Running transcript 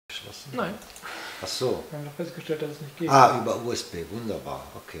geschlossen? Nein. Ach so. Wir haben doch festgestellt, dass es nicht geht. Ah, über USB, wunderbar.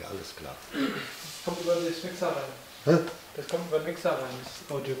 Okay, alles klar. Das kommt über das Mixer rein. Hä? Das kommt über den Mixer rein,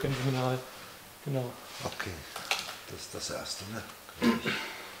 das Audio-Kanal. Genau. Okay, das ist das Erste, ne?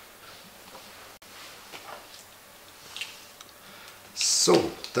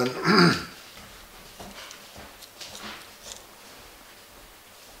 So, dann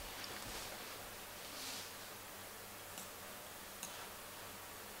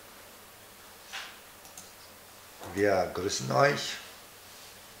wir grüßen euch.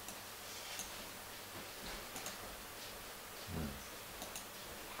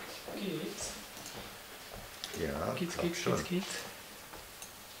 Geht's? Ja, Geht's.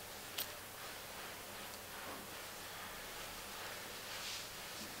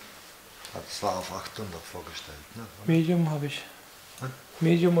 Das war auf 800 vorgestellt, ne? Medium habe ich. Hm?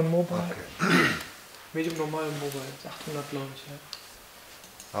 Medium und Mobile. Okay. Medium normal und Mobile. 800 glaube ich, ja.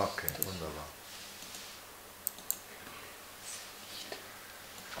 Okay, wunderbar.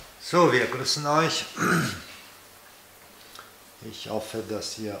 So, wir grüßen euch. Ich hoffe,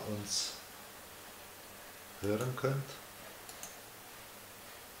 dass ihr uns hören könnt.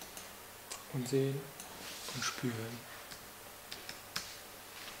 Und sehen und spüren.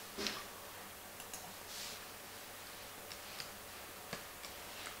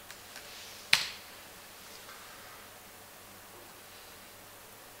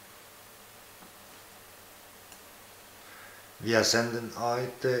 Wir senden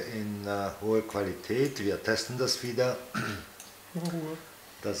heute in hoher Qualität. Wir testen das wieder.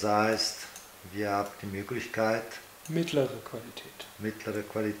 Das heißt, wir haben die Möglichkeit, Mittlere Qualität. mittlere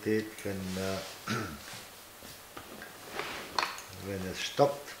Qualität, wenn es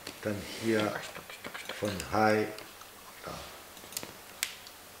stoppt, dann hier von High da.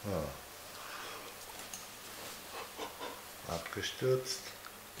 Abgestürzt.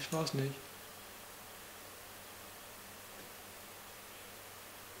 Ich weiß nicht.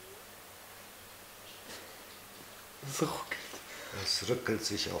 Es ruckelt. Es rückelt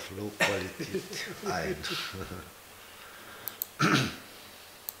sich auf Low-Qualität ein.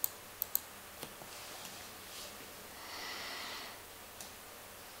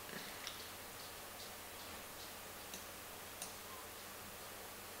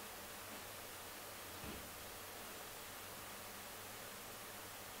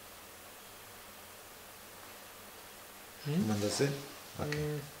 Kann man das sehen?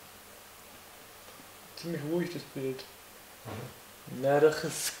 Okay. Ziemlich ruhig das Bild. Na doch,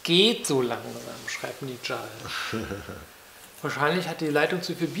 es geht so langsam, schreibt Nijal. Wahrscheinlich hat die Leitung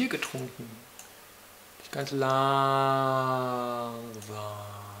zu viel Bier getrunken. Nicht ganz langsam.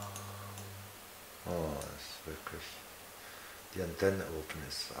 Oh, ist wirklich. Die Antenne oben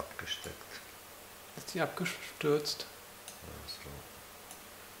ist abgesteckt. Ist die abgestürzt? Also.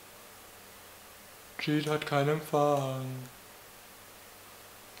 Jeet hat keinen Empfang.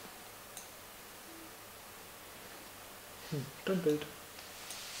 Dein Bild.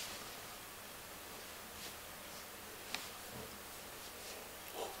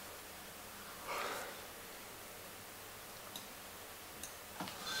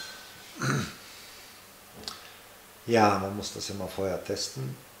 Ja, man muss das immer vorher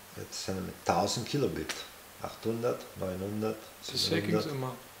testen. Jetzt sind wir mit 1000 Kilobit. 800, 900, Bisher ging es 700.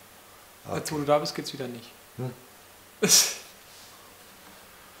 immer. Okay. Als wo du da bist, geht's wieder nicht.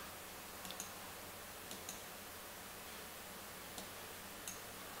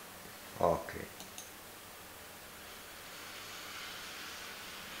 Okay.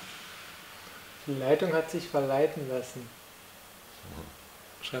 Die Leitung hat sich verleiten lassen.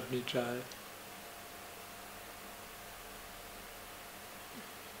 Schreibt Nijal.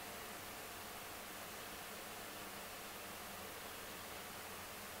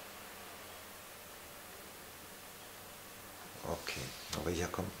 Okay, aber hier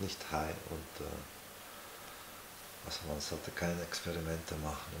kommt nicht High und also man sollte keine Experimente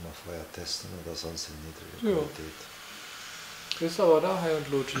machen, immer vorher testen oder sonst in niedriger Qualität. Ist aber da, High und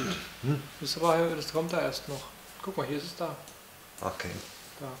Low Jeet. Ist aber High, das kommt da erst noch. Guck mal, hier ist es da. Okay.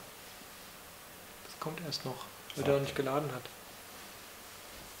 Da. Das kommt erst noch, weil der noch nicht geladen hat.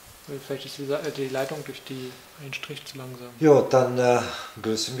 Weil vielleicht ist die Leitung durch die einen Strich zu langsam. Jo, dann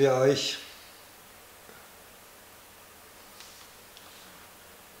grüßen wir euch.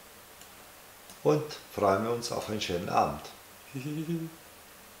 Und freuen wir uns auf einen schönen Abend.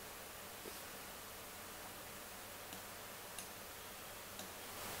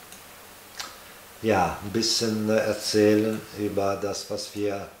 Ja, ein bisschen erzählen über das, was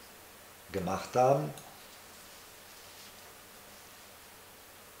wir gemacht haben.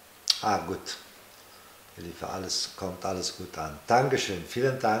 Ah, gut. Für alles kommt alles gut an. Dankeschön,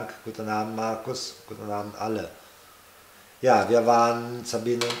 vielen Dank. Guten Abend, Markus. Guten Abend alle. Ja, wir waren,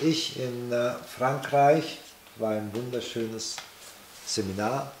 Sabine und ich, in Frankreich. War ein wunderschönes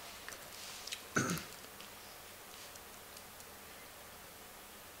Seminar.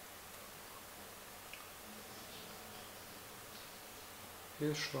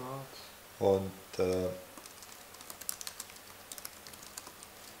 Hier ist schwarz. Und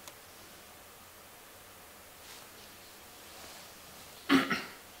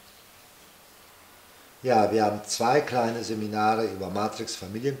ja, wir haben 2 kleine Seminare über Matrix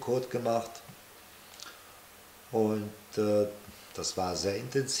Familiencode gemacht und das war sehr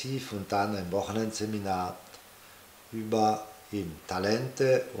intensiv, und dann ein Wochenendseminar über eben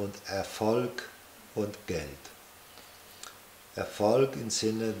Talente und Erfolg und Geld. Erfolg im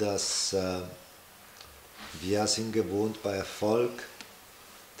Sinne, dass wir sind gewohnt bei Erfolg,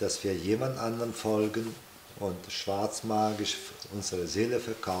 dass wir jemand anderen folgen und schwarzmagisch unsere Seele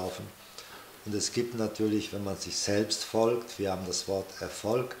verkaufen. Und es gibt natürlich, wenn man sich selbst folgt, wir haben das Wort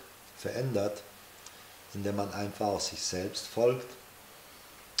Erfolg verändert, indem man einfach auch sich selbst folgt.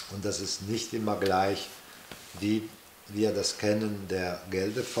 Und das ist nicht immer gleich, wie wir das kennen, der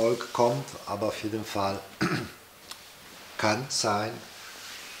Gelderfolg kommt, aber auf jeden Fall kann sein,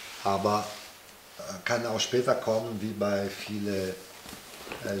 aber kann auch später kommen, wie bei vielen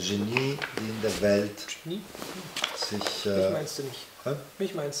Genie, die in der Welt Genie? sich... Mich meinst du nicht. Hä?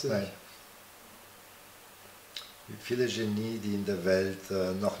 Mich meinst du Nein. nicht. Wie viele Genie, die in der Welt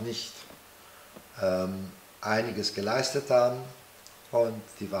noch nicht einiges geleistet haben, und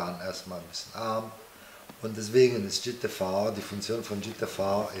die waren erstmal ein bisschen arm. Und deswegen ist Jeet, die Funktion von Jeet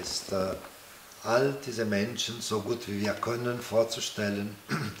ist, all diese Menschen so gut wie wir können vorzustellen,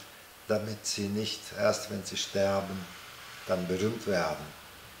 damit sie nicht erst, wenn sie sterben, dann berühmt werden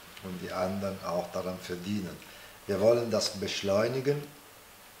und die anderen auch daran verdienen. Wir wollen das beschleunigen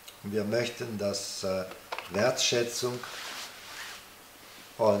und wir möchten, dass Wertschätzung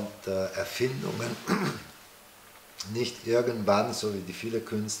und Erfindungen nicht irgendwann, so wie die viele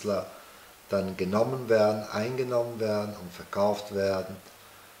Künstler, dann genommen werden, eingenommen werden und verkauft werden,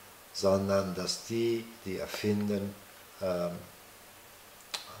 sondern dass die erfinden,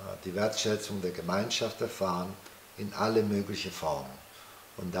 die Wertschätzung der Gemeinschaft erfahren in alle möglichen Formen.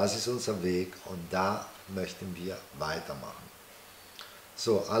 Und das ist unser Weg, und da möchten wir weitermachen.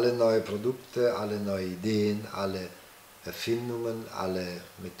 So, alle neue Produkte, alle neue Ideen, alle Erfindungen, alle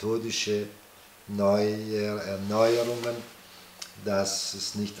methodische neue Erneuerungen, dass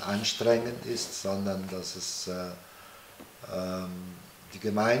es nicht anstrengend ist, sondern dass es die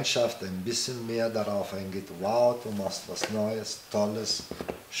Gemeinschaft ein bisschen mehr darauf eingeht, wow, du machst was Neues, Tolles,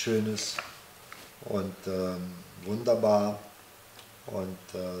 Schönes und wunderbar, und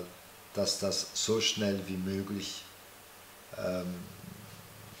dass das so schnell wie möglich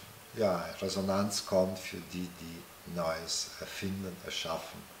ja, Resonanz kommt für die, die Neues erfinden,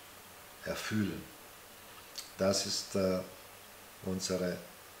 erschaffen, erfüllen. Das ist unsere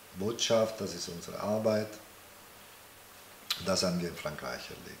Botschaft, das ist unsere Arbeit. Das haben wir in Frankreich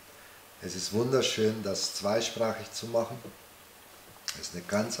erlebt. Es ist wunderschön, das zweisprachig zu machen. Es ist eine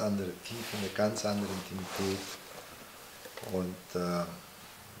ganz andere Tiefe, eine ganz andere Intimität. Und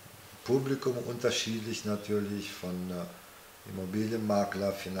Publikum unterschiedlich natürlich, von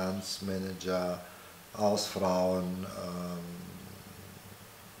Immobilienmakler, Finanzmanager, Hausfrauen,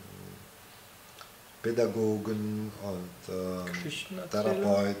 Pädagogen und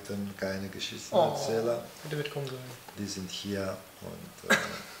Therapeuten, keine Geschichtenerzähler. Hätte mitkommen sollen. Die sind hier, und,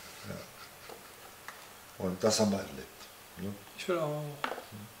 ja. Und das haben wir erlebt. Ne? Ich will auch.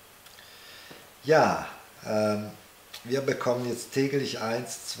 Ja, wir bekommen jetzt täglich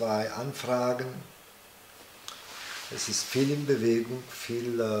 1, 2 Anfragen. Es ist viel in Bewegung,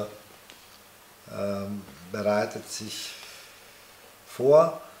 viel bereitet sich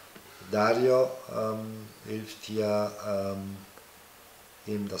vor. Dario hilft hier,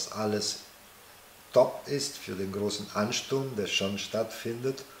 ihm, dass alles top ist für den großen Ansturm, der schon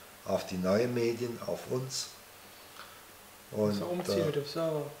stattfindet, auf die neuen Medien, auf uns. Und so umziehen mit dem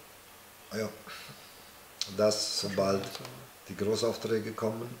Server. Ja, das sobald die Großaufträge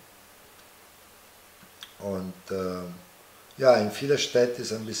kommen. Und ja, in vielen Städten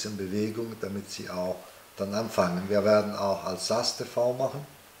ist ein bisschen Bewegung, damit sie auch dann anfangen. Wir werden auch Alsace TV machen.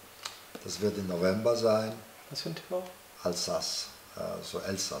 Das wird im November sein. Was für ein TV? Alsace, so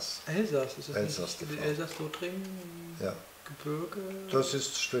Elsass. Elsass, ist das Elsass nicht TV. Elsass-Lothringen? Ja. Gebirge? Das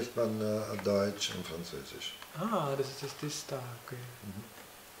ist, spricht man Deutsch und Französisch. Ah, das ist das da, okay.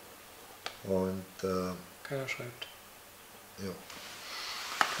 Und keiner schreibt. ja.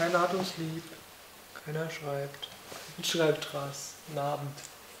 Keiner hat uns lieb. Keiner schreibt. Wie schreibt Tras? Guten Abend.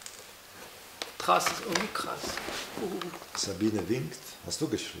 Tras ist irgendwie krass. Sabine winkt. Hast du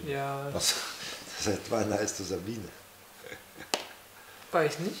geschrieben? Ja. Was? Seit wann heißt du Sabine?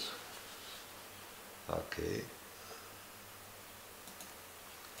 Weiß nicht. Okay.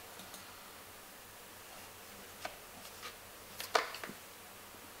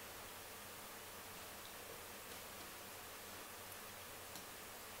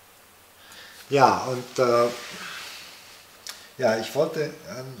 Ja, und ja, ich wollte,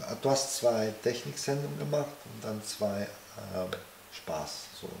 du hast 2 Techniksendungen gemacht und dann 2 Spaß,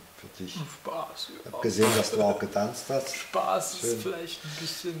 so für dich. Spaß, Ich ja. habe gesehen, dass du auch getanzt hast. Spaß Schön. ist vielleicht ein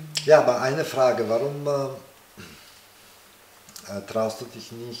bisschen... Ja, aber eine Frage, warum traust du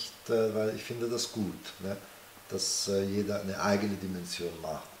dich nicht, weil ich finde das gut, ne? Dass jeder eine eigene Dimension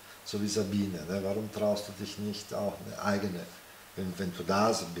macht, so wie Sabine. Ne? Warum traust du dich nicht auch eine eigene, wenn du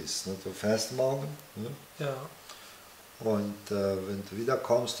da bist, ne? Du fährst morgen, ne? Ja. Und wenn du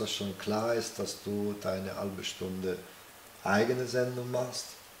wiederkommst, dass schon klar ist, dass du deine halbe Stunde eigene Sendung machst.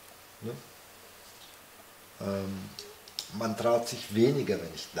 Ne? Man traut sich weniger,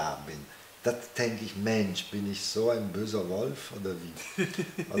 wenn ich da bin. Da denke ich, Mensch, bin ich so ein böser Wolf oder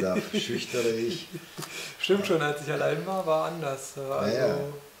wie? Oder schüchtere ich? Stimmt schon, als ich allein war anders. Also, Ja.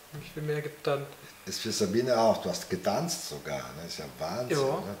 ich bin mir dann... Ist für Sabine auch, du hast getanzt sogar, ne? Das ist ja Wahnsinn. Ja,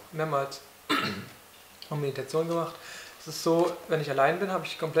 Ne? mehrmals. Haben Meditation gemacht. Es ist so, wenn ich allein bin, habe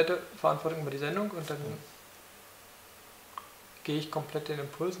ich die komplette Verantwortung über die Sendung und dann gehe ich komplett den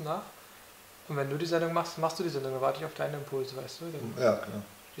Impulsen nach. Und wenn du die Sendung machst, machst du die Sendung, dann warte ich auf deine Impulse, weißt du? Dann, Ja, klar.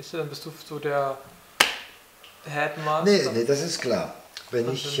 stehst du, dann bist du so der Headmaster. Nee, das ist klar. Wenn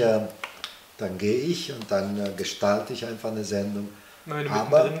Und ich, dann gehe ich und dann gestalte ich einfach eine Sendung. wenn du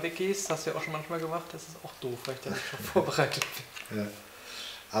Aber- mittendrin weggehst, hast du ja auch schon manchmal gemacht, das ist auch doof, weil ich da nicht schon vorbereitet bin. Ja.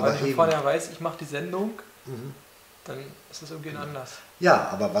 Aber Aber wenn ich von eben, vornherein weiß, ich mache die Sendung, Mhm. dann ist das irgendwie anders. Ja,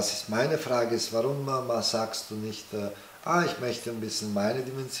 aber was ist meine Frage ist, warum sagst du nicht, ich möchte ein bisschen meine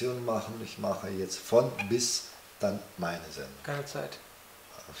Dimension machen, ich mache jetzt von bis dann meine Sendung. Keine Zeit.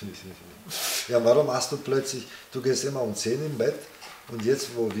 Ja, warum hast du plötzlich, du gehst immer um 10 im Bett und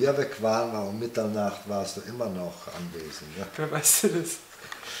jetzt, wo wir weg waren, um Mitternacht, warst du immer noch anwesend. Ja, Wer weißt du das?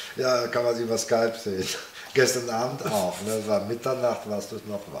 ja kann man sich über Skype sehen. Gestern Abend auch, ne? War Mitternacht, warst du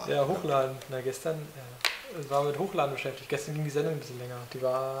noch wach. Ja, Hochladen. Na, gestern war mit Hochladen beschäftigt. Gestern ging die Sendung ein bisschen länger. Die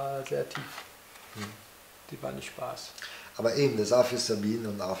war sehr tief. Die war nicht Spaß. Aber eben, das ist auch für Sabine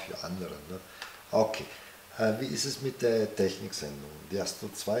und auch für andere. Ne? Okay. Wie ist es mit der Techniksendung? Die hast du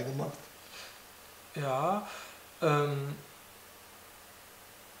 2 gemacht? Ja,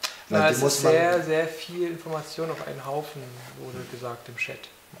 Weil die es muss ist man- sehr, sehr viel Information auf einen Haufen, wurde gesagt im Chat.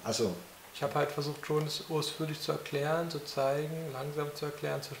 Also, Ich habe halt versucht, schon es ausführlich zu erklären, zu zeigen, langsam zu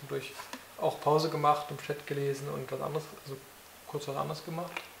erklären, zwischendurch auch Pause gemacht, im Chat gelesen und was anderes, also kurz was anderes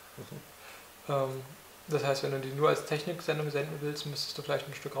gemacht. Das heißt, wenn du die nur als Techniksendung senden willst, müsstest du vielleicht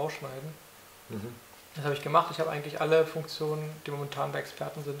ein Stück rausschneiden. mhm. Das habe ich gemacht. Ich habe eigentlich alle Funktionen, die momentan bei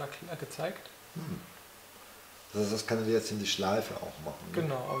Experten sind, gezeigt. Also das können wir jetzt in die Schleife auch machen. Ne?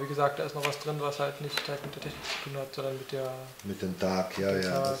 Genau, aber wie gesagt, da ist noch was drin, was halt nicht direkt mit der Technik zu tun hat, sondern mit der... Mit dem Tag, ja, Mit dem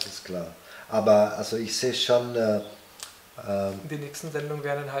ja, Tag. das ist klar. Aber also ich sehe schon, Die nächsten Sendungen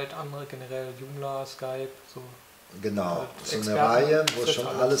werden dann halt andere, generell Joomla, Skype, so. genau, Halt so eine Experten, Reihe, wo das schon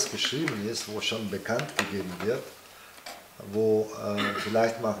alles. alles geschrieben ist, wo schon bekannt gegeben wird, wo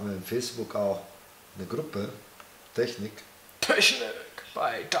vielleicht machen wir in Facebook auch eine Gruppe, Technik, Technik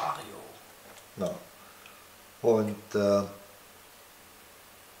bei Dario. ja. Und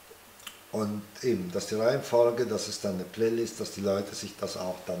eben, dass die Reihenfolge, das ist dann eine Playlist, dass die Leute sich das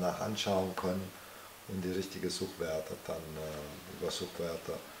auch danach anschauen können und die richtige Suchwörter dann über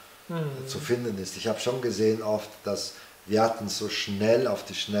Suchwörter zu finden ist. Ich habe schon gesehen oft, dass wir hatten so schnell auf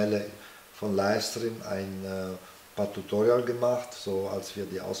die Schnelle von Livestream ein paar Tutorial gemacht, so als wir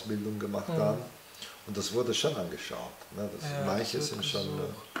die Ausbildung gemacht haben. Und das wurde schon angeschaut. Ne? Ja, manche das sind wird schon,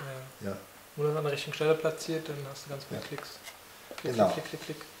 gesucht, ja. ja, Wo du an der richtigen Stelle platziert, dann hast du ganz viele Klicks. Klick, Genau. klick, klick,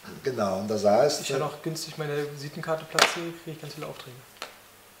 klick, klick. genau. Und das heißt, Ich ja noch günstig meine Visitenkarte platziere, kriege ich ganz viele Aufträge.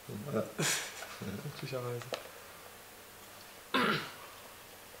 ja, Glücklicherweise.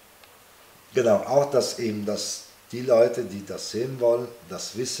 genau, auch dass eben, dass die Leute, die das sehen wollen,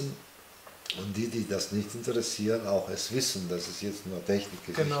 das wissen und die das nicht interessieren, auch es wissen, dass es jetzt nur Technik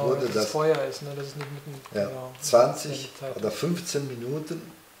ist. Genau, Ich wurde dass das es Feuer ist, ne? Das ist nicht mitten. ja, Genau, 20 Zeit. oder 15 Minuten,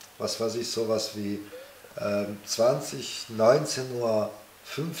 was weiß ich, sowas wie 19:15 Uhr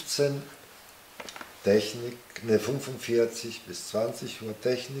Technik, ne 45 bis 20 Uhr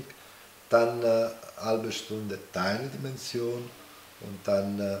Technik, dann halbe Stunde deine Dimension und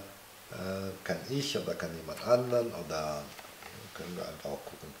dann kann ich oder kann jemand anderen oder können wir einfach auch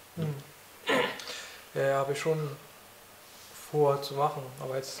gucken. Ja, habe ich schon vor zu machen,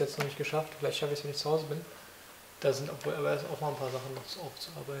 aber jetzt noch nicht geschafft. Vielleicht schaffe ich es, wenn ich zu Hause bin. Da sind aber auch mal ein paar Sachen noch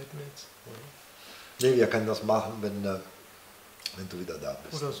aufzuarbeiten jetzt. Nee, wir können das machen, wenn du wieder da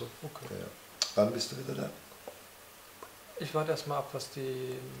bist. Oder so, okay. Ja. Wann bist du wieder da? Ich warte erstmal ab, was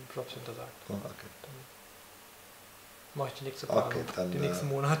die Jobcenter sagt. Oh, okay. Dann mache ich die nächste Planung, Okay, dann, den nächsten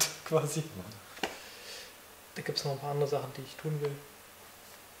Monat quasi. Da gibt es noch ein paar andere Sachen, die ich tun will.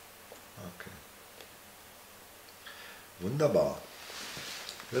 Okay. Wunderbar.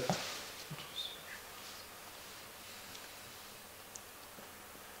 Gut.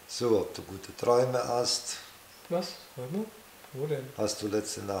 So, ob du gute Träume hast. Was? Träume? Wo denn? Hast du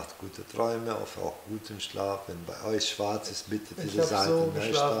letzte Nacht gute Träume, auch guten Schlaf? Wenn bei euch schwarz ist, bitte Ich diese habe Seite so neu geschlafen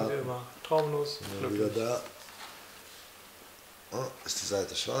wie starten. immer. Traumlos, Wieder glücklich. da. Oh, ist die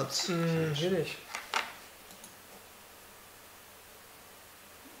Seite schwarz? Hier nicht.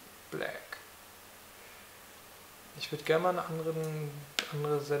 Black. Ich würde gerne mal eine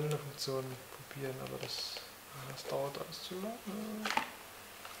andere Sendefunktion probieren, aber das dauert alles zu lange.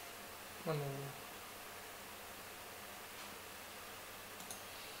 Mann.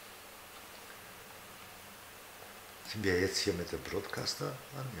 Sind wir jetzt hier mit dem Broadcaster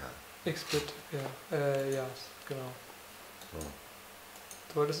an? Ja. XBit, ja. Ja, genau. So.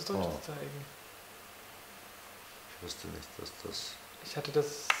 Du wolltest es doch Oh. nicht zeigen. Ich wusste nicht, dass das... Ich hatte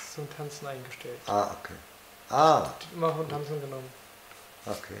das zum Tanzen eingestellt. Ah, okay. Ah, Immer von Tanzen genommen,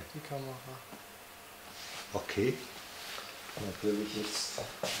 okay. die Kamera. Okay. Natürlich jetzt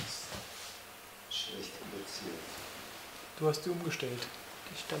schlecht platziert. Du hast die umgestellt.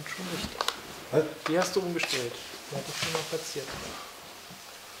 Die stand schon richtig. Was? Die hast du umgestellt. Die hatte ich schon mal platziert.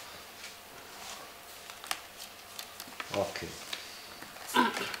 Okay.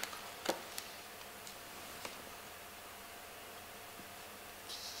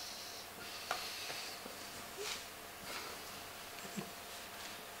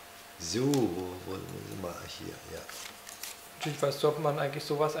 So, wo sind wir hier? Ja. Natürlich weißt du, ob man eigentlich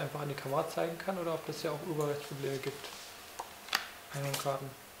sowas einfach an die Kamera zeigen kann oder ob es ja auch Urheberrechtsprobleme gibt. Einhornkarten.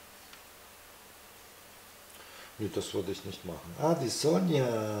 Nee, das würde ich nicht machen. Ah, die Sonja,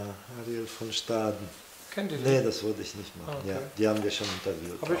 Ariel von Staden. Kennt ihr die? Nee, das würde ich nicht machen. Ah, okay. Ja, die haben wir schon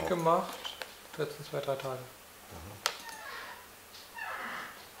interviewt. Habe ich auch. gemacht. Letzten 2-3 Tage.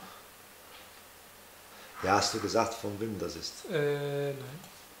 Ja, hast du gesagt, von wem das ist? Nein.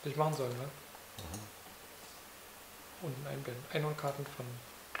 Hätte ich machen sollen, ne? Unten einblenden. Einhornkarten von...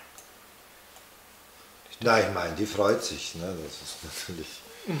 Nein, ich meine, die freut sich. Ne? Das ist natürlich...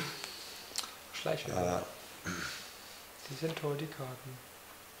 Schleichwerbung. Die sind toll, die Karten.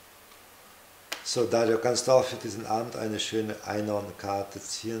 So, Dario, kannst du auch für diesen Abend eine schöne Einhornkarte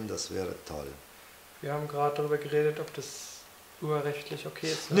ziehen? Das wäre toll. Wir haben gerade darüber geredet, ob das urheberrechtlich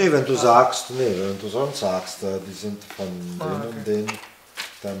okay ist. Nee, wenn du sonst sagst, die sind von den okay. und den,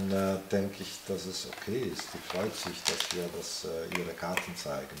 dann denke ich, dass es okay ist. Die freut sich, dass wir ihre Karten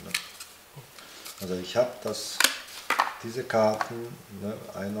zeigen. Ne? Also ich habe diese Karten, ne,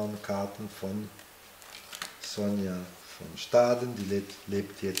 Einhornkarten von Sonja von Staden, die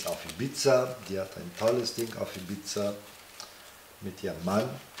lebt jetzt auf Ibiza, die hat ein tolles Ding auf Ibiza mit ihrem Mann.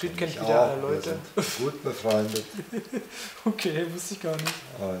 Jeet kennt ich wieder auch. alle Leute. Wir sind gut befreundet. Okay, wusste ich gar nicht.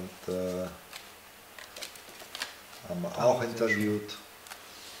 Und haben wir auch interviewt.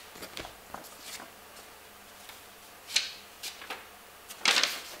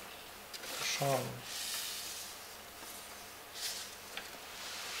 Schauen.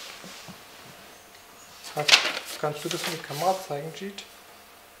 Kannst du das mit der Kamera zeigen, Jeet?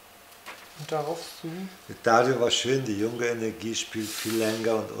 Und darauf zoomen? Mit Dario war schön, die junge Energie spielt viel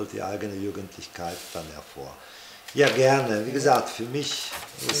länger und holt die eigene Jugendlichkeit dann hervor. Ja, gerne. Wie gesagt, für mich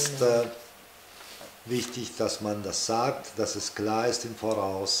ist wichtig, dass man das sagt, dass es klar ist im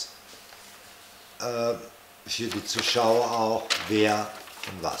Voraus. Für die Zuschauer auch, wer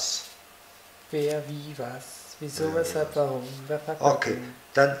und was. Wer, wie, was, wieso, weshalb, warum, wer fragt Okay, warum.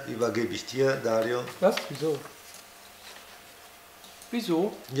 dann übergebe ich dir, Dario. Was? Wieso?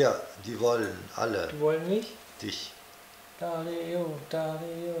 Wieso? Ja, die wollen alle Die wollen mich? dich. Dario,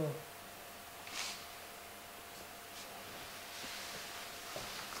 Dario.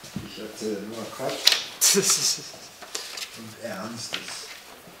 Ich erzähle nur Quatsch und Ernstes.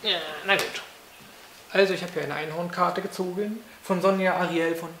 Ja, na gut. Also ich habe hier eine Einhornkarte gezogen von Sonja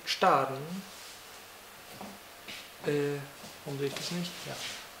Ariel von Staden. Warum sehe ich das nicht? Ja.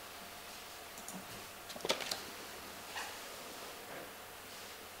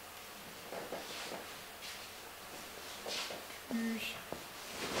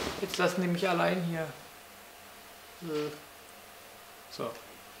 Jetzt lassen die mich allein hier. So.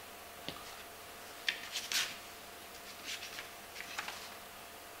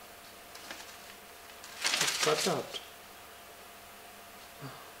 Hab's grad gehabt.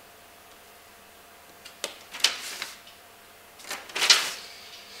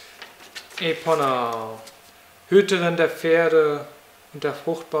 Epona, Hüterin der Pferde und der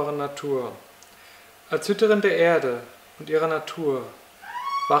fruchtbaren Natur. Als Hüterin der Erde und ihrer Natur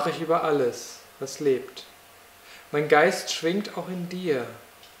wache ich über alles, was lebt. Mein Geist schwingt auch in dir,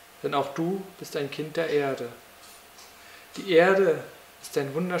 denn auch du bist ein Kind der Erde. Die Erde ist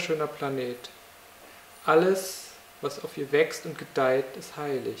ein wunderschöner Planet. Alles, was auf ihr wächst und gedeiht, ist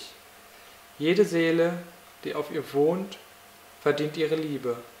heilig. Jede Seele, die auf ihr wohnt, verdient ihre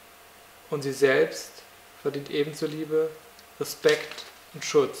Liebe. Und sie selbst verdient ebenso Liebe, Respekt und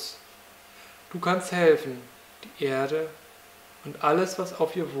Schutz. Du kannst helfen, die Erde und alles, was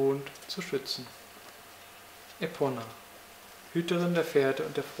auf ihr wohnt, zu schützen. Epona, Hüterin der Pferde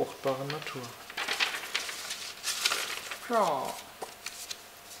und der fruchtbaren Natur. Ja.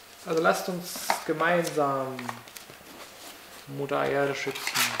 Also lasst uns gemeinsam Mutter Erde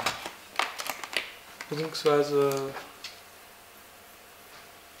schützen. Beziehungsweise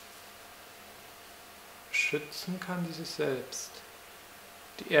schützen kann sie sich selbst.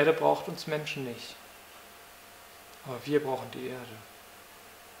 Die Erde braucht uns Menschen nicht. Aber wir brauchen die Erde.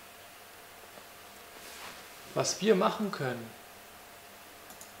 Was wir machen können,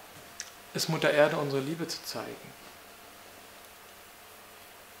 ist Mutter Erde unsere Liebe zu zeigen.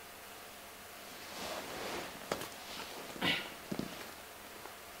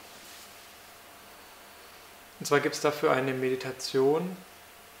 Und zwar gibt es dafür eine Meditation.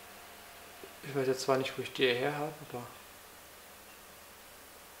 Ich weiß jetzt zwar nicht, wo ich die her habe, aber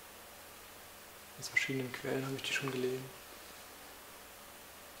aus verschiedenen Quellen habe ich die schon gelesen.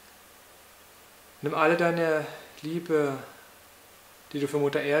 Nimm alle deine Liebe, die du für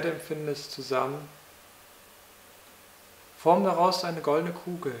Mutter Erde empfindest, zusammen. Form daraus eine goldene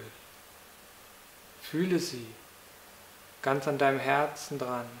Kugel. Fühle sie ganz an deinem Herzen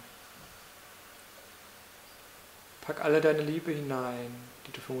dran. Pack alle deine Liebe hinein,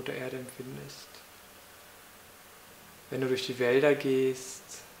 die du für Mutter Erde empfindest. Wenn du durch die Wälder gehst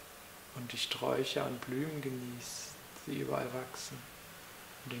und die Sträucher und Blumen genießt, die überall wachsen,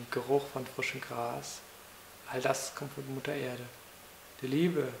 und den Geruch von frischem Gras, all das kommt von Mutter Erde. Die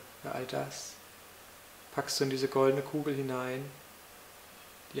Liebe für all das packst du in diese goldene Kugel hinein,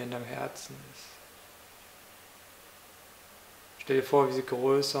 die an deinem Herzen ist. Stell dir vor, wie sie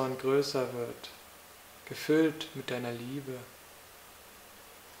größer und größer wird, gefüllt mit deiner Liebe.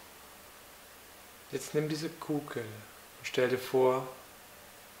 Jetzt nimm diese Kugel und stell dir vor,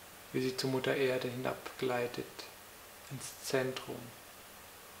 wie sie zu Mutter Erde hinabgleitet, ins Zentrum,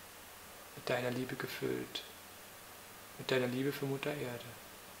 mit deiner Liebe gefüllt, mit deiner Liebe für Mutter Erde.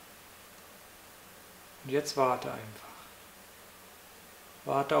 Und jetzt warte einfach.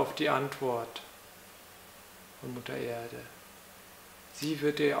 Warte auf die Antwort von Mutter Erde. Sie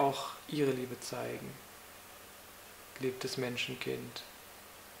wird dir auch ihre Liebe zeigen. Geliebtes Menschenkind,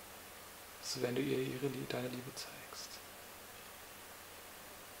 so wenn du ihr deine Liebe zeigst.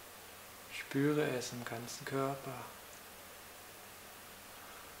 Spüre es im ganzen Körper.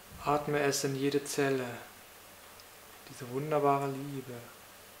 Atme es in jede Zelle, diese wunderbare Liebe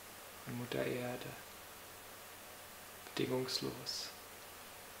von Mutter Erde, bedingungslos.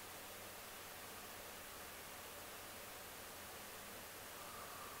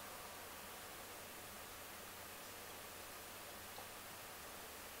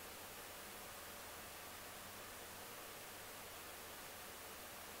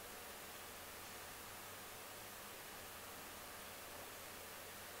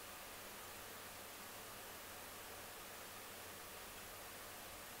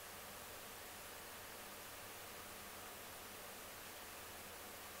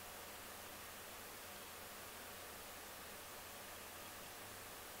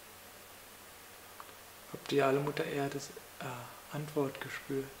 Habt ihr alle Mutter Erdes Antwort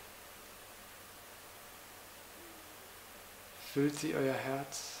gespürt? Füllt sie euer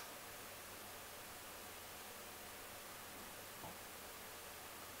Herz?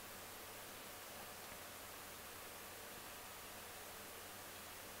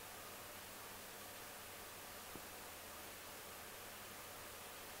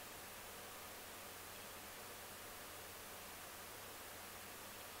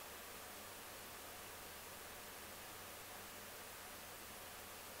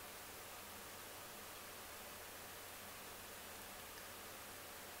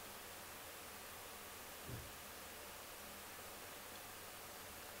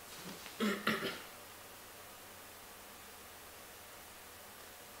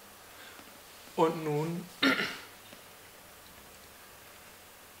 Und nun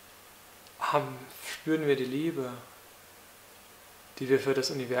spüren wir die Liebe, die wir für das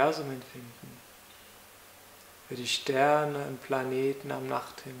Universum empfinden, für die Sterne und Planeten am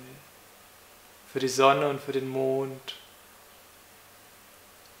Nachthimmel, für die Sonne und für den Mond,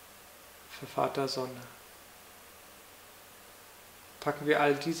 für Vater Sonne. Packen wir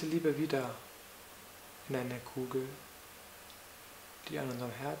all diese Liebe wieder in eine Kugel, die an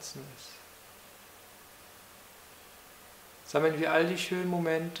unserem Herzen ist. Sammeln wir all die schönen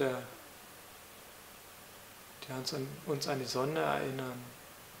Momente, die uns an die Sonne erinnern.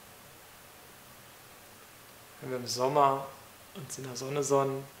 Wenn wir im Sommer uns in der Sonne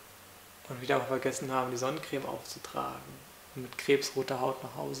sonnen und wieder auch vergessen haben, die Sonnencreme aufzutragen und mit krebsroter Haut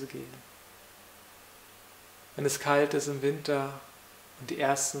nach Hause gehen. Wenn es kalt ist im Winter und die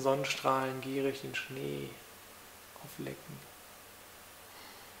ersten Sonnenstrahlen gierig den Schnee auflecken.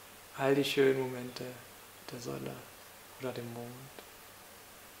 All die schönen Momente mit der Sonne oder dem Mond.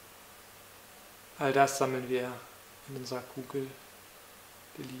 All das sammeln wir in unserer Kugel,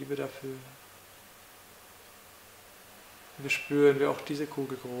 die Liebe dafür. Und wir spüren, wie auch diese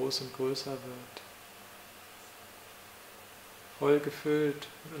Kugel groß und größer wird. Voll gefüllt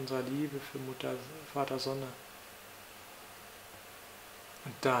mit unserer Liebe für Vater Sonne.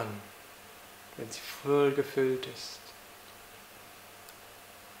 Und dann, wenn sie voll gefüllt ist,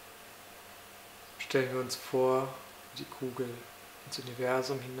 stellen wir uns vor, wie die Kugel ins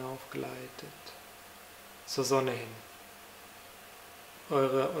Universum hinaufgleitet, zur Sonne hin.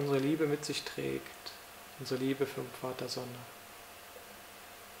 Unsere Liebe mit sich trägt, unsere Liebe für Vater Sonne.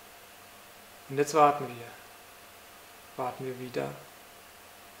 Und jetzt warten wir wieder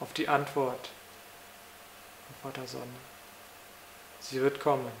auf die Antwort von Vater Sonne. Sie wird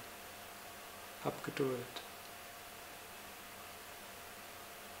kommen. Hab Geduld.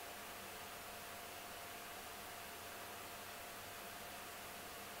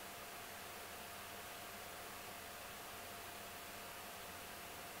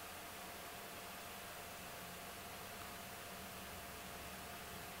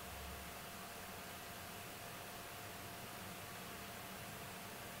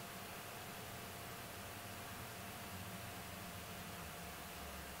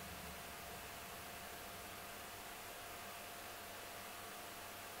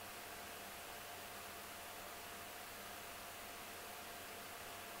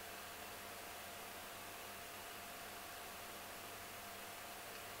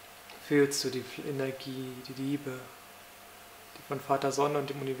 Fühlst du die Energie, die Liebe, die von Vater Sonne und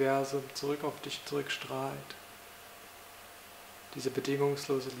dem Universum zurück auf dich zurückstrahlt? Diese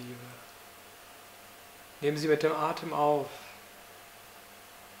bedingungslose Liebe. Nimm sie mit dem Atem auf.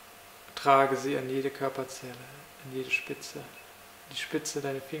 Trage sie an jede Körperzelle, an jede Spitze, die Spitze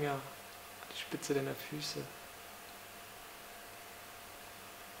deiner Finger, die Spitze deiner Füße.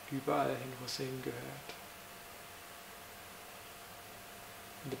 Überall hin, wo sie hingehört.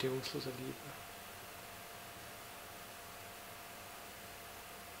 Bedingungslose Liebe.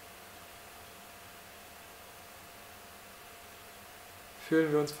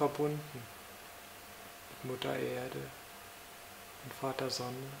 Fühlen wir uns verbunden mit Mutter Erde und Vater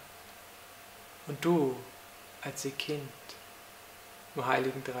Sonne und du als ihr Kind im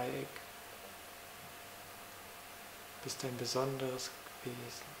heiligen Dreieck bist ein besonderes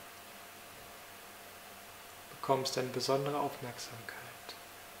Wesen, bekommst eine besondere Aufmerksamkeit.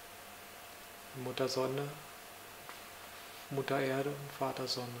 Mutter Sonne, Mutter Erde und Vater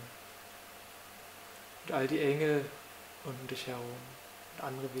Sonne. Und all die Engel um dich herum und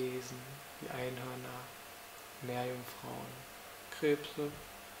andere Wesen wie Einhörner, Meerjungfrauen, Krebse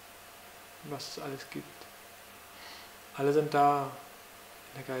und was es alles gibt. Alle sind da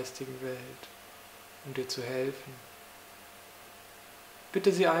in der geistigen Welt, um dir zu helfen.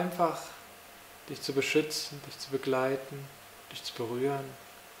 Bitte sie einfach, dich zu beschützen, dich zu begleiten, dich zu berühren.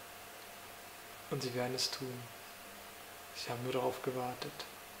 Und sie werden es tun. Sie haben nur darauf gewartet.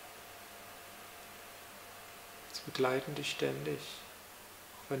 Sie begleiten dich ständig,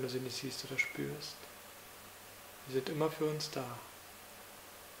 auch wenn du sie nicht siehst oder spürst. Sie sind immer für uns da.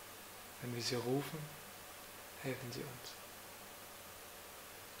 Wenn wir sie rufen, helfen sie uns.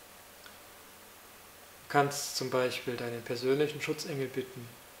 Du kannst zum Beispiel deinen persönlichen Schutzengel bitten,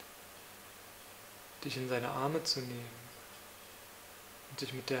 dich in seine Arme zu nehmen und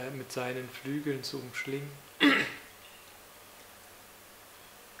sich mit seinen Flügeln zu umschlingen,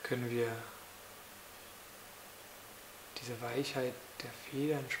 können wir diese Weichheit der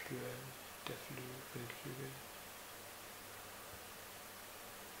Federn spüren, der Flügel.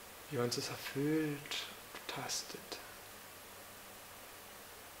 Wie uns es erfüllt und tastet.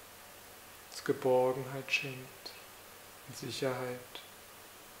 was Geborgenheit schenkt und Sicherheit.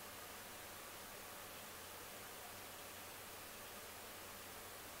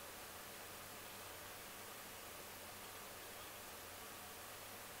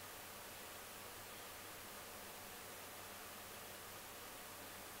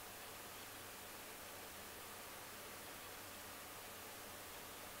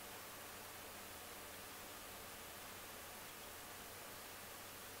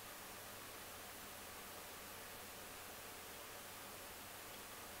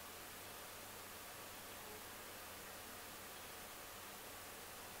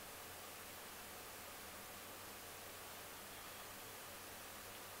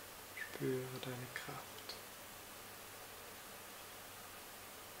 Spüre deine Kraft.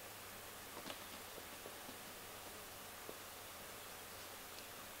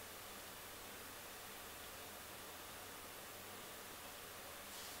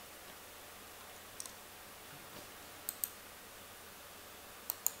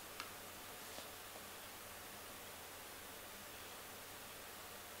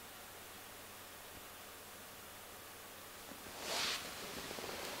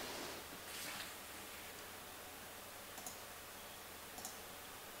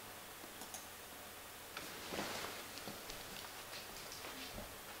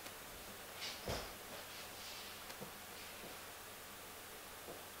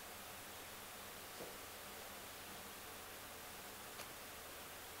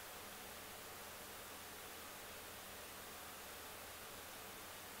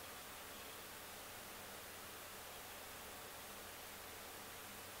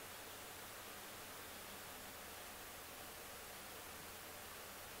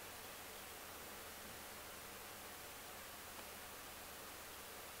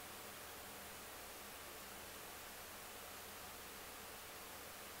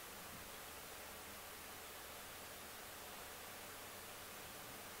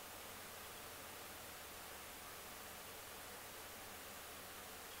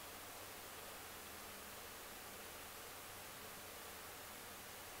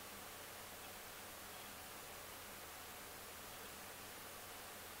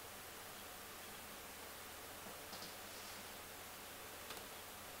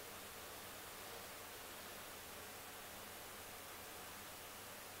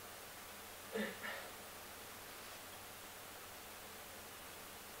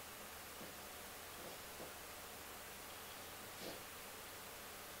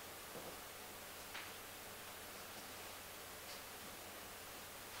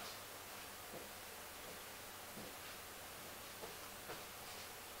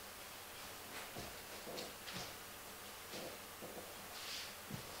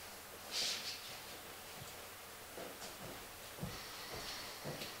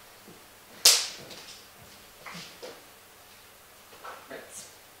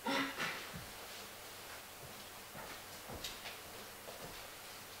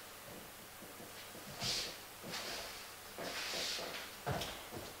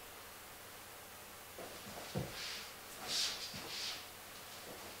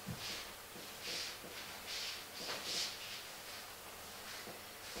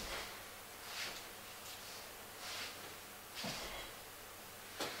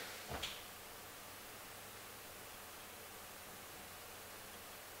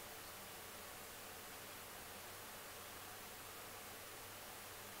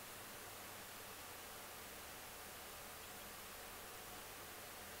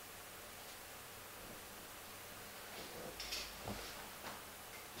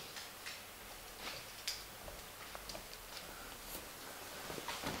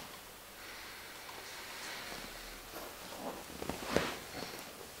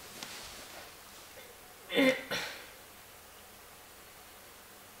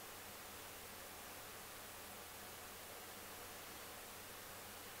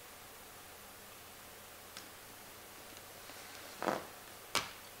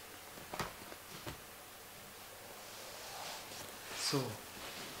 So.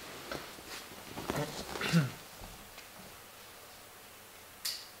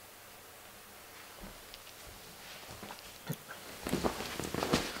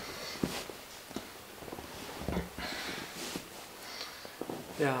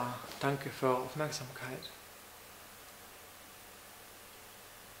 Ja, danke für eure Aufmerksamkeit.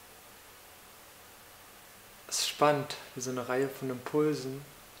 Es ist spannend, wie so eine Reihe von Impulsen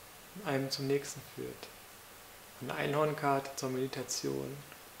einem zum nächsten führt. Von der Einhornkarte zur Meditation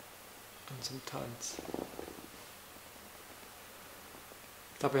und zum Tanz.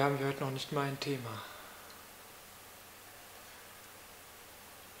 Dabei haben wir heute noch nicht mal ein Thema.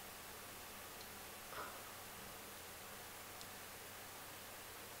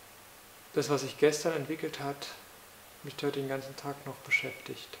 das, was sich gestern entwickelt hat, mich heute den ganzen Tag noch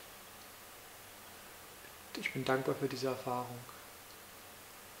beschäftigt. Ich bin dankbar für diese Erfahrung.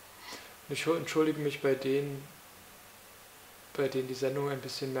 Und ich entschuldige mich bei denen die Sendung ein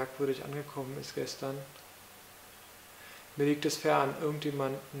bisschen merkwürdig angekommen ist gestern. Mir liegt es fern,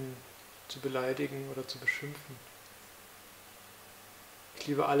 irgendjemanden zu beleidigen oder zu beschimpfen. Ich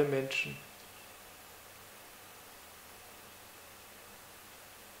liebe alle Menschen.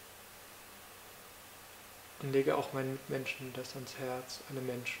 Und lege auch meinen Mitmenschen das ans Herz, alle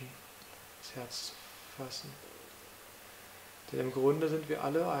Menschen ins Herz zu fassen. Denn im Grunde sind wir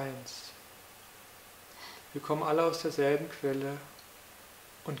alle eins. Wir kommen alle aus derselben Quelle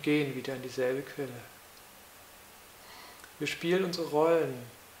und gehen wieder in dieselbe Quelle. Wir spielen unsere Rollen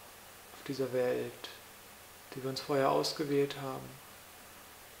auf dieser Welt, die wir uns vorher ausgewählt haben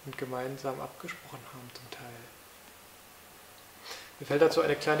und gemeinsam abgesprochen haben zum Teil. Mir fällt dazu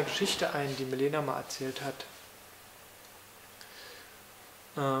eine kleine Geschichte ein, die Milena mal erzählt hat.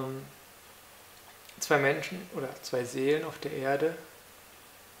 Zwei Menschen oder zwei Seelen auf der Erde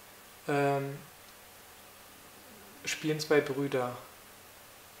spielen zwei Brüder.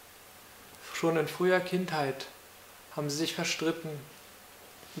 Schon in früher Kindheit haben sie sich verstritten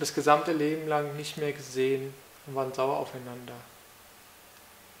und das gesamte Leben lang nicht mehr gesehen und waren sauer aufeinander.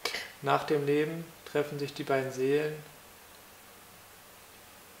 Nach dem Leben treffen sich die beiden Seelen,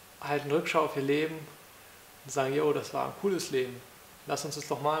 halten Rückschau auf ihr Leben und sagen, jo, das war ein cooles Leben, lass uns das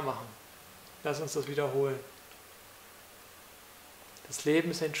doch mal machen, lass uns das wiederholen. Das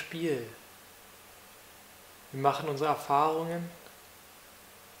Leben ist ein Spiel. Wir machen unsere Erfahrungen,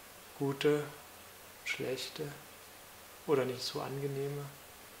 gute, schlechte oder nicht so angenehme.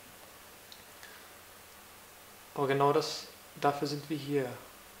 Aber genau dafür sind wir hier,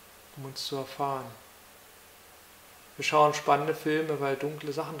 um uns zu erfahren. Wir schauen spannende Filme, weil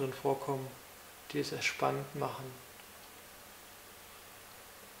dunkle Sachen drin vorkommen, die es erst spannend machen.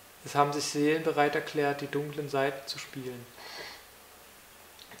 Es haben sich Seelen bereit erklärt, die dunklen Seiten zu spielen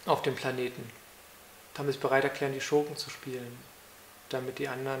auf dem Planeten. Es haben sich bereit erklärt, die Schurken zu spielen, damit die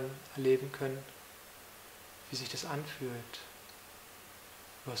anderen erleben können, wie sich das anfühlt,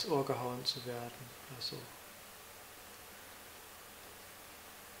 übers Ohr gehauen zu werden oder so.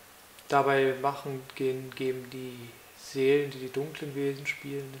 Dabei geben die Seelen, die die dunklen Wesen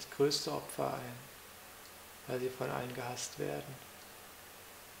spielen, das größte Opfer ein, weil sie von allen gehasst werden.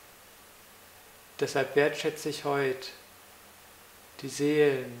 Deshalb wertschätze ich heute die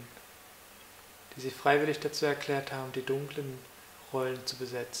Seelen, die sich freiwillig dazu erklärt haben, die dunklen Rollen zu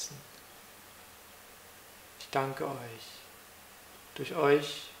besetzen. Ich danke euch. Durch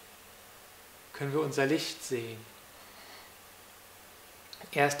euch können wir unser Licht sehen.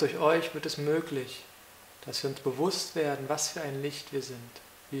 Erst durch euch wird es möglich, dass wir uns bewusst werden, was für ein Licht wir sind,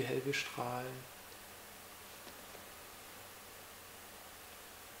 wie hell wir strahlen.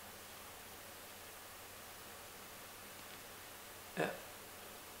 Ja.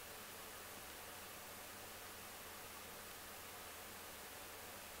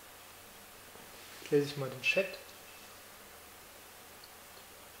 Jetzt lese ich mal den Chat.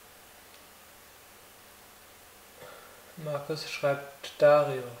 Markus schreibt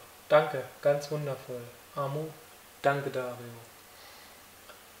Dario. Danke, ganz wundervoll. Amu, danke Dario.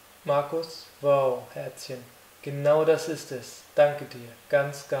 Markus, wow, Herzchen. Genau das ist es. Danke dir,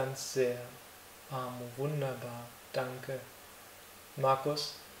 ganz, ganz sehr. Amu, wunderbar, danke.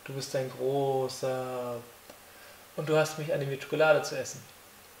 Markus, du bist ein großer... Und du hast mich animiert, Schokolade zu essen.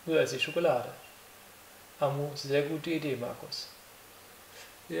 So esse ich Schokolade. Amu, sehr gute Idee, Markus.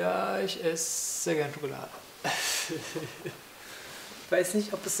 Ja, ich esse sehr gern Schokolade. Ich weiß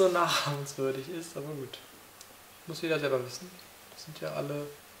nicht, ob es so nachahmenswürdig ist, aber gut. Muss jeder selber wissen. Das sind ja alle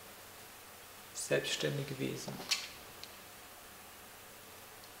selbstständige Wesen.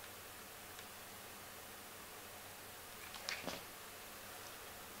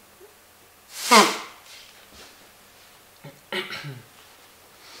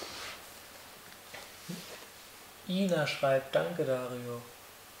 Ina schreibt, danke Dario.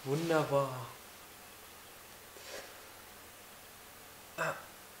 Wunderbar. Ah,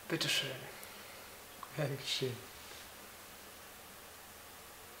 bitteschön. Gern geschehen.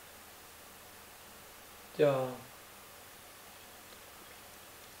 Ja.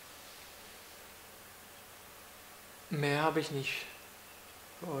 Mehr habe ich nicht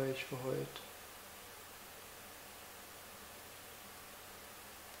für euch für heute.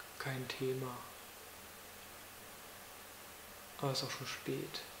 Kein Thema. Aber es ist auch schon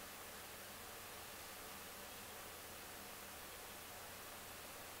spät.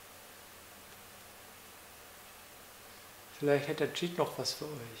 Vielleicht hätte der Jeet noch was für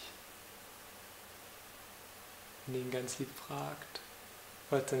euch. und ihn ganz lieb fragt,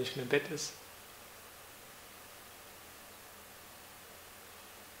 weil es dann nicht schon im Bett ist.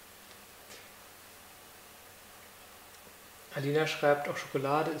 Alina schreibt, auch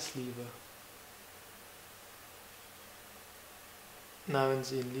Schokolade ist Liebe. Na, wenn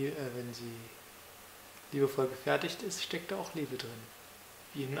sie liebevoll gefertigt ist, steckt da auch Liebe drin.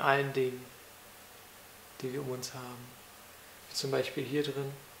 Wie in allen Dingen, die wir um uns haben. Wie zum Beispiel hier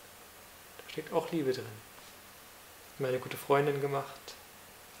drin, da steckt auch Liebe drin. Ich habe mir eine gute Freundin gemacht,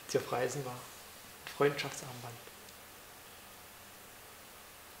 als sie auf Reisen war. Ein Freundschaftsarmband.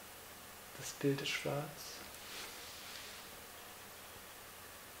 Das Bild ist schwarz.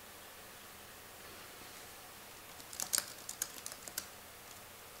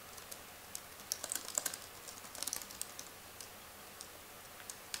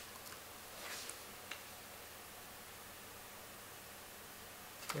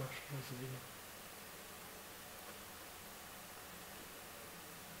 Ja, schmeißen wieder.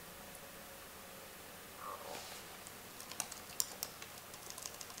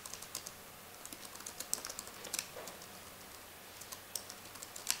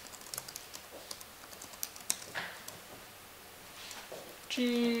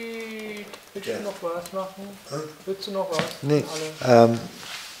 Jeet, willst du noch was machen? Willst du noch was? Nee, Alle.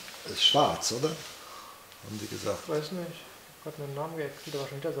 ist schwarz, oder? Haben die gesagt. Weiß nicht. Ich habe gerade meinen Namen geäckelt, aber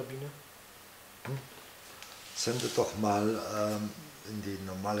schon wieder Sabine. Sende doch mal in die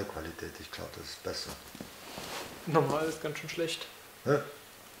normale Qualität, ich glaube, das ist besser. Normal ist ganz schön schlecht. Ja?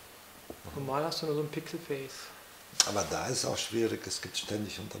 Normal hast du nur so ein Pixelface. Aber da ist auch schwierig, es gibt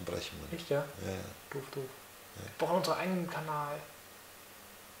ständig Unterbrechungen. Echt, ja? Ja, ja. Doof. Ja. Wir brauchen unseren eigenen Kanal.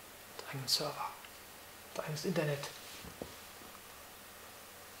 Unseren eigenen Server. Unser eigenes Internet.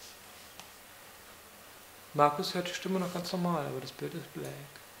 Markus hört die Stimme noch ganz normal, aber das Bild ist black.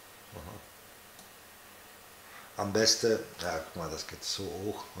 Am besten, ja, guck mal, das geht so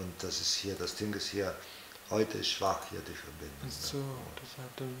hoch und das ist hier, das Ding ist hier, heute ist schwach hier die Verbindung. So,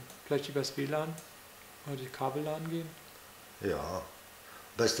 deshalb dann vielleicht übers WLAN oder die Kabel-LAN gehen. Ja, am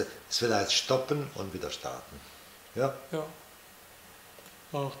besten, es will jetzt stoppen und wieder starten. Ja? Ja.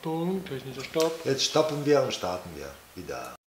 Achtung, technischer Stopp. Jetzt stoppen wir und starten wir wieder.